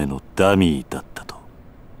すためのダミーだったと。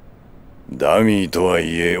ダミーとは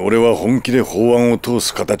いえ俺は本気で法案を通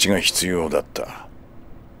す形が必要だった。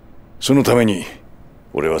そのために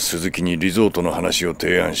俺は鈴木にリゾートの話を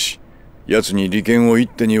提案し、奴に利権を一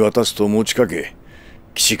手に渡すと持ちかけ、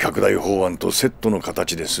基地拡大法案とセットの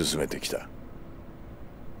形で進めてきた。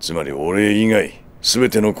つまり俺以外全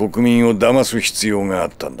ての国民を騙す必要があっ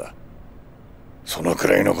たんだ。そのく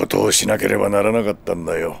らいのことをしなければならなかったん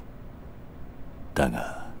だよ。だ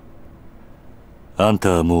があんた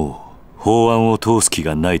はもう法案を通す気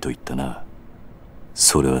がないと言ったな。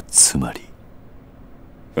それはつまり。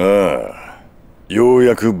ああ、よう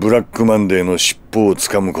やくブラックマンデーの尻尾をつ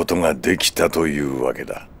かむことができたというわけ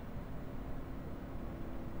だ。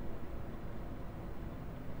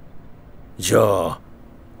じゃあ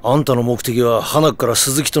あんたの目的は花から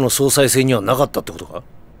鈴木との総裁選にはなかったってことか？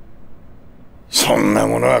そんな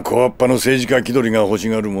ものは小っぱの政治家気取りが欲し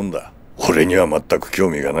がるもんだ。俺には全く興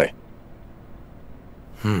味がない。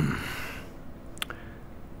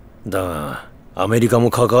だがアメリカも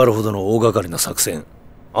関わるほどの大掛かりな作戦、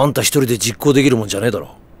あんた一人で実行できるもんじゃねえだ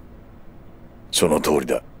ろ。その通り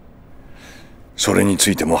だ。それにつ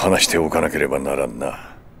いても話しておかなければならん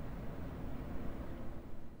な。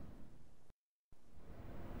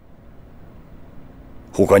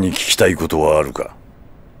他に聞きたいことはあるか？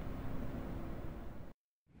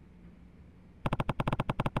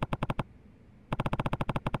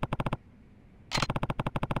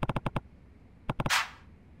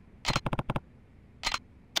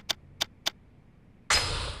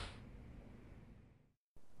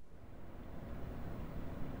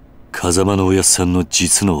風間のおやっさんの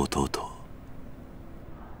実の弟。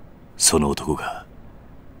その男が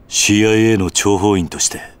CIA の諜報員とし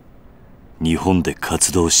て日本で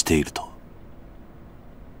活動していると。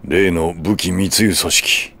例の武器密輸組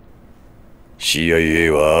織 CIA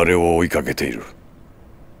はあれを追いかけている。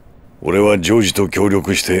俺はジョージと協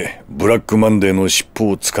力してブラックマンデーの尻尾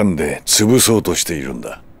を掴んで潰そうとしているん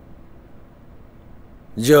だ。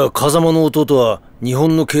じゃあ風間の弟は日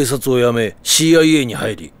本の警察を辞め CIA に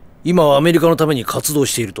入り、今はアメリカのために活動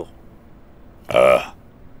していると。ああ。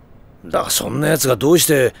だがそんな奴がどうし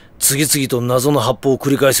て次々と謎の発砲を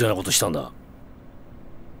繰り返すようなことしたんだ？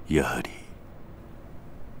やはり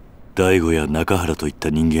大悟や中原といった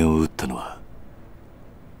人間を撃ったのは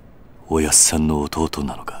おやっさんの弟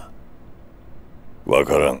なのか？わ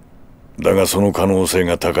からん。だがその可能性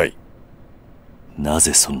が高い。な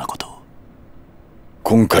ぜそんなことを？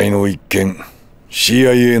今回の一件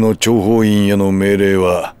CIA の諜報員への命令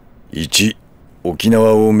は1、沖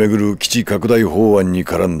縄をめぐる基地拡大法案に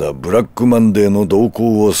絡んだブラックマンデーの動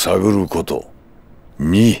向を探ること。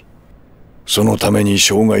2、そのために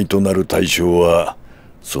障害となる対象は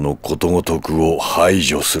そのことごとくを排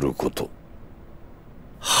除すること。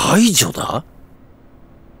排除だ？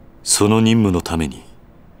その任務のために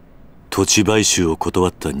土地買収を断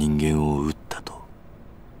った人間を撃ったと。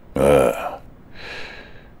ああ。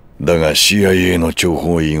だが CIA の諜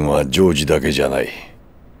報員はジョージだけじゃない。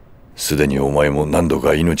すでにお前も何度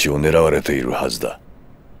か命を狙われているはずだ。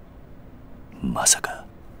まさか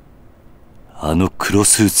あの黒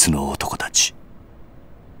スーツの男たち？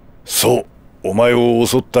そう。お前を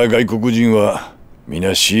襲った外国人は皆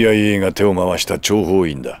CIA が手を回した諜報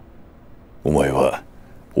員だ。お前は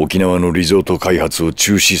沖縄のリゾート開発を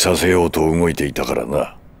中止させようと動いていたから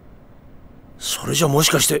な。それじゃもし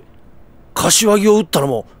かして柏木を撃ったの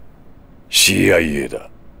も CIA だ。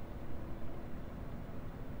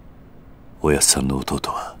おやっさんの弟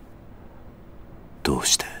は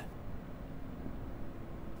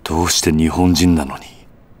どうして日本人なのに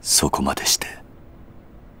そこまでして。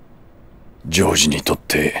ジョージにとっ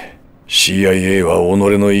て CIA は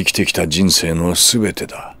己の生きてきた人生の全て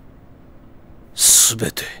だ。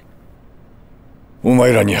全て？お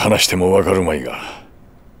前らに話してもわかるまいが、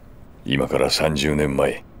今から30年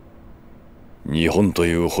前、日本と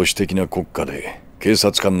いう保守的な国家で警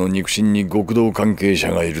察官の肉親に極道関係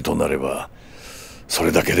者がいるとなれば、そ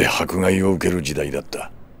れだけで迫害を受ける時代だっ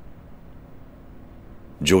た。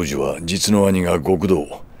ジョージは実の兄が極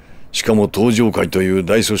道、しかも東上会という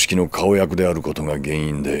大組織の顔役であることが原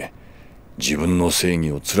因で、自分の正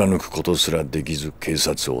義を貫くことすらできず警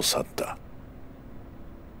察を去った。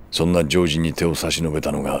そんなジョージに手を差し伸べ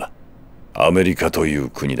たのがアメリカという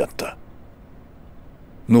国だった。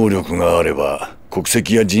能力があれば国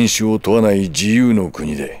籍や人種を問わない自由の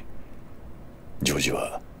国で、ジョージ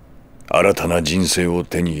は新たな人生を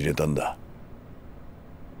手に入れたんだ。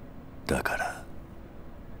だから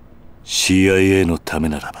CIA のため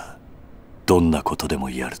ならばどんなことでも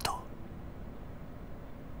やると。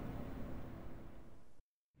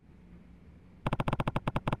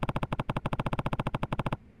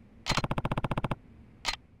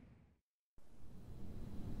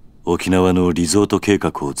沖縄のリゾート計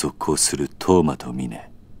画を続行するトーマとミネ、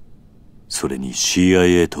それに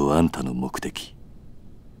CIA とあんたの目的、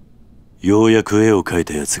ようやく絵を描い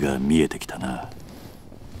たやつが見えてきたな。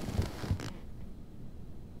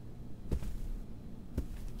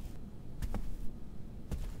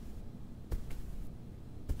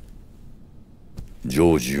ジ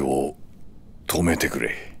ョージを止めてく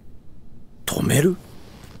れ。止める？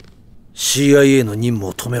 CIA の任務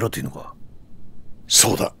を止めろというのか？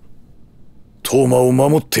そうだ。トーマを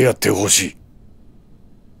守ってやってほしい。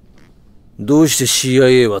どうして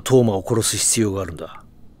CIA はトーマを殺す必要があるんだ？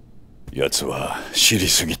奴は知り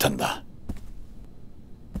すぎたんだ。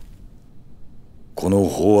この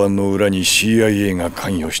法案の裏に CIA が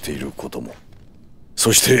関与していることも、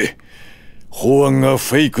そして法案が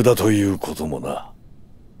フェイクだということもな。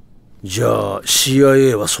じゃあ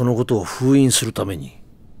CIA はそのことを封印するために？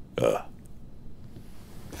ああ。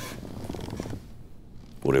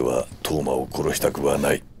俺はトーマを殺したくは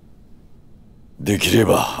ない。できれ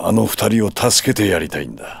ばあの二人を助けてやりたい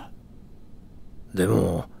んだ。で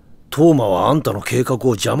もトーマはあんたの計画を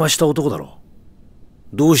邪魔した男だろ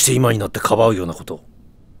う。どうして今になってかばうようなこと？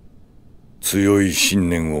強い信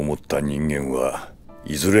念を持った人間は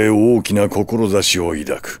いずれ大きな志を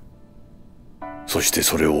抱く。そして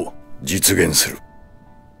それを実現する。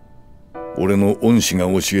俺の恩師が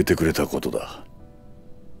教えてくれたことだ。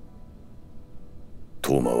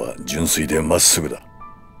トーマは純粋でまっすぐだ。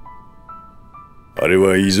あれ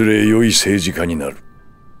はいずれ良い政治家になる。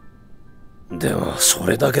でもそ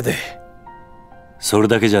れだけで。それ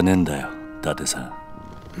だけじゃねえんだよ、伊達さ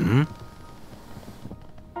ん。ん？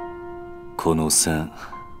このおっさん、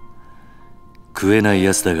食えない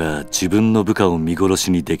やつだが自分の部下を見殺し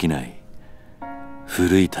にできない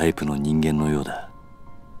古いタイプの人間のようだ。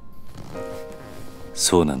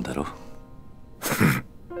そうなんだろ？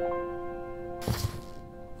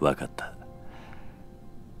わかった。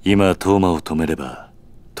今トーマを止めれば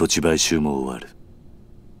土地買収も終わる。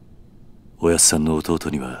おやっさんの弟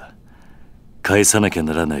には返さなきゃ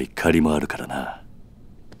ならない借りもあるからな。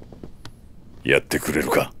やってくれる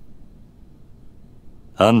か？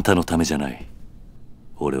あんたのためじゃない。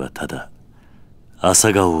俺はただ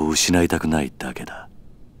朝顔を失いたくないだけだ。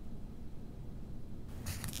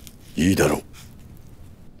いいだろう。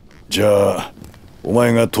じゃあお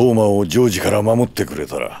前がトーマをジョージから守ってくれ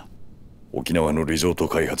たら、沖縄のリゾート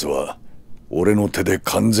開発は俺の手で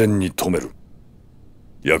完全に止める。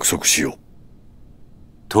約束しよう。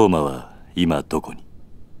トーマは今どこに？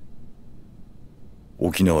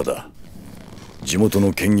沖縄だ。地元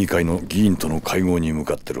の県議会の議員との会合に向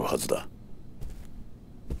かってるはずだ。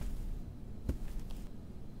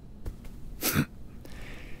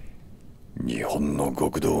日本の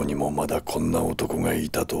極道にもまだこんな男がい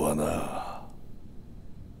たとはな。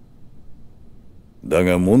だ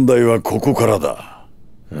が問題はここからだ。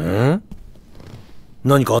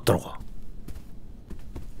何かあったのか？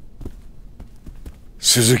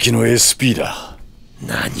鈴木の SP だ。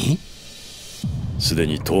何？すで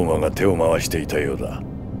にトーマが手を回していたようだ。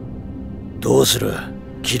どうする？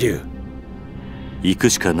桐生。行く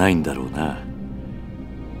しかないんだろうな。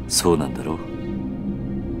そうなんだろう？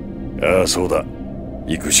ああ、そうだ。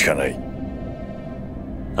行くしかない。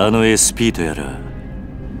あの SP とやら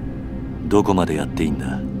どこまでやっていいん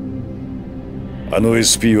だ？あの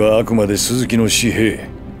SP はあくまで鈴木の私兵。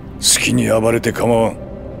好きに暴れて構わん。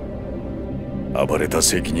暴れた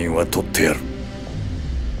責任は取ってやる。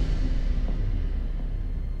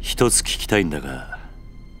一つ聞きたいんだが。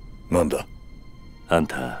なんだ？あん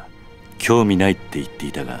た興味ないって言って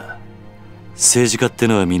いたが、政治家って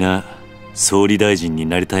のは皆総理大臣に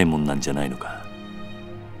なりたいもんなんじゃないのか？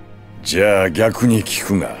じゃあ逆に聞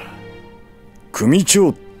くが、組長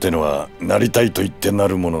ってのはなりたいと言ってな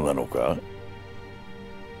るものなのか？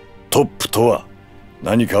トップとは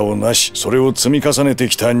何かを成し、それを積み重ねて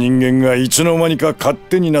きた人間がいつの間にか勝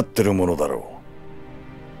手になってるものだろ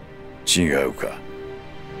う。違うか？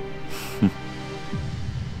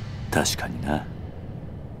確かにな。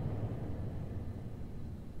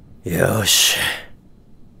よし、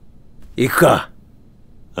行くか。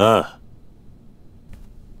ああ。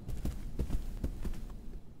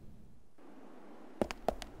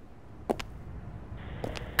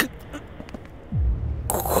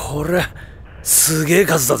これすげえ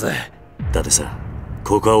数だぜ。伊達さん、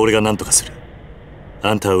ここは俺が何とかする。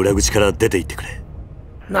あんたは裏口から出て行ってくれ。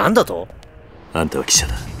なんだと？あんたは記者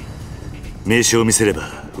だ。名刺を見せれば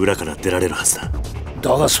裏から出られるはずだ。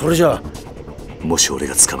だがそれじゃ、もし俺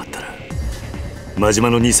が捕まったら真島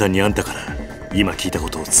の兄さんにあんたから今聞いたこ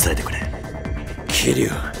とを伝えてくれ。桐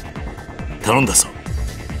生、頼んだぞ。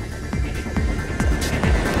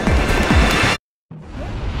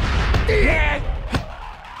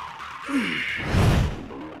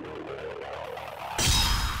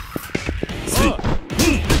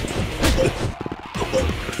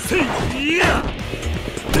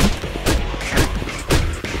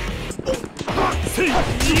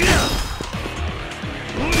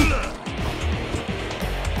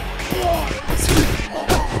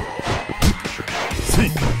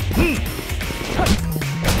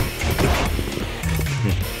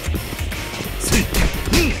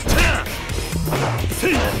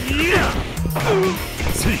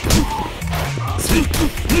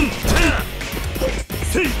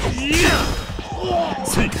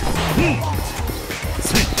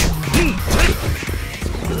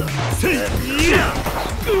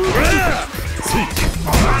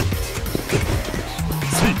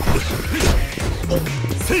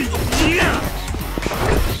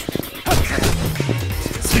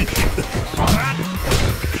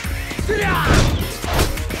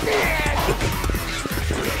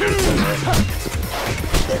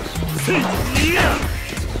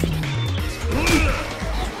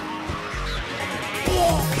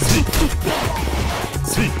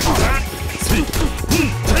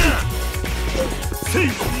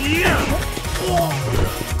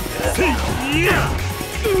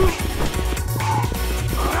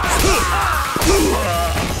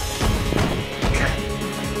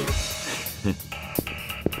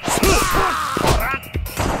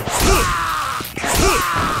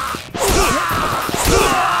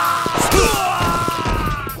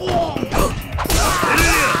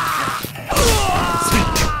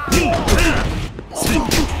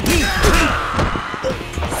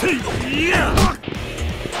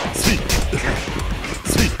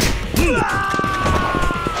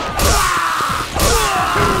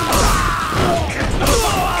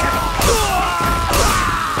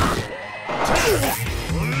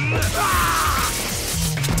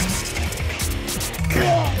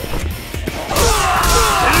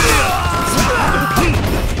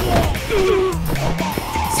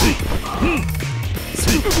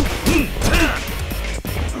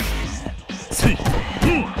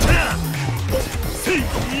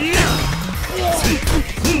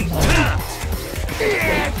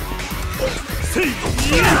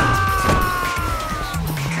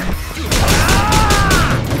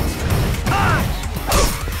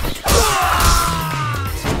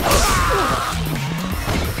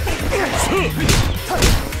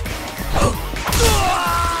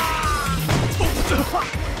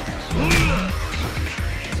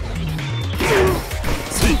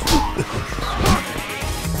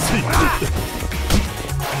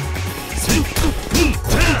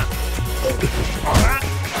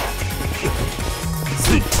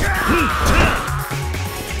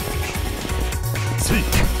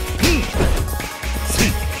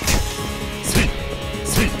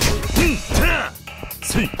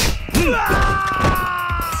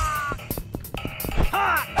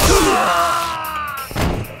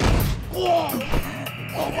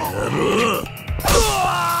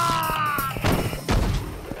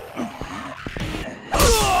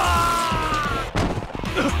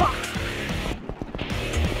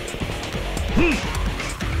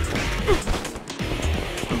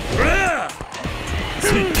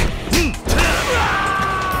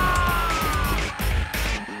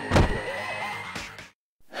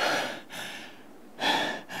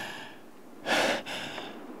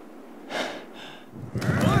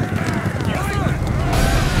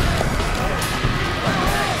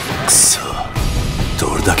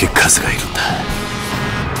数がいるんだ。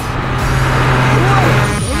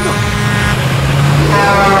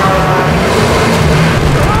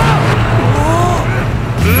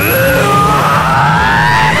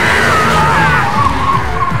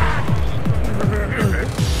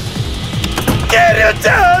ケリュウち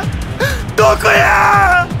ゃん、どこ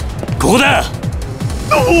や？ここだ。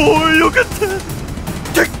おお、よかった。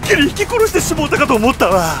てっきり引き殺してしもうたかと思った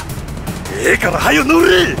わ。ええから早よ乗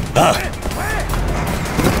れ。ああ。